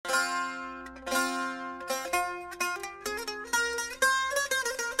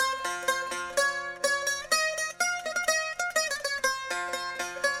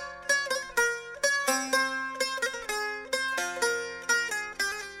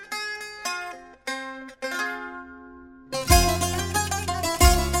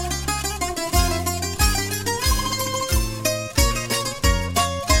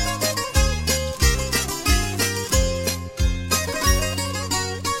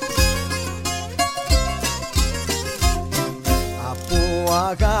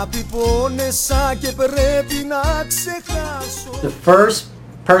αγάπη πόνεσα και πρέπει να ξεχάσω. The first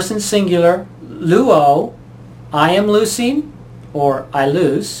person singular, luo, I am losing or I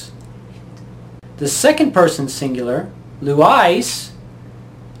lose. The second person singular, luais,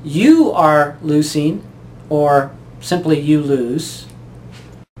 you are losing or simply you lose.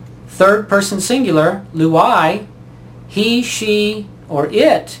 Third person singular, luai, he, she, or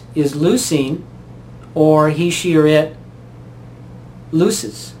it is losing or he, she, or it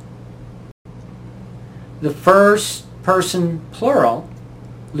loses. The first person plural,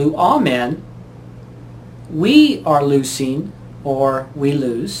 luamen, we are losing or we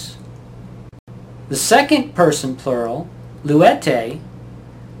lose. The second person plural, luete,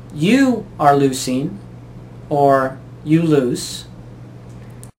 you are losing or you lose.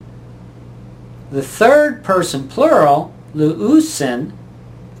 The third person plural, luusen,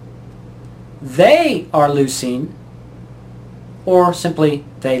 they are losing or simply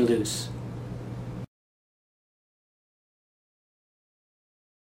they lose.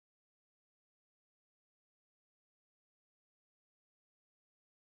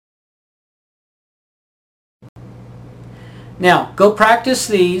 Now, go practice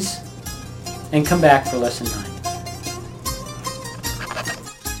these and come back for lesson 9.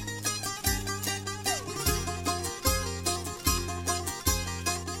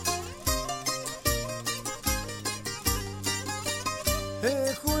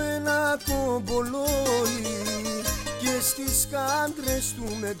 Έχω ένα κομπολόι και στις κάντρες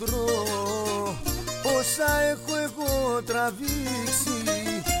του μετρώ όσα έχω εγώ τραβήξει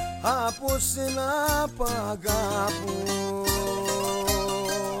από σένα π' αγαπώ.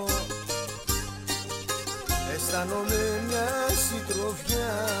 Αισθάνομαι μια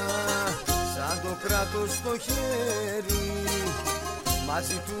συντροφιά σαν το κράτος στο χέρι,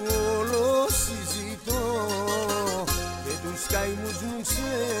 μαζί του όλο συζητώ και τους καημούς μου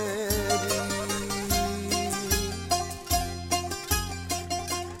ξέρει.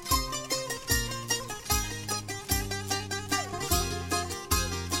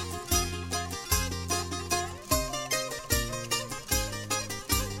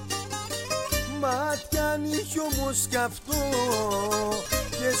 Μάτια νύχει όμως κι αυτό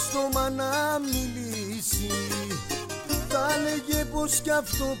και στόμα να μιλήσει, θα λέγε πως κι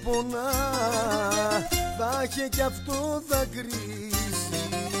αυτό πονά, θα είχε κι αυτό δακρύσει.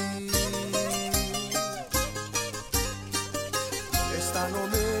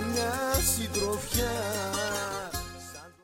 Αισθάνομαι μια συντροφιά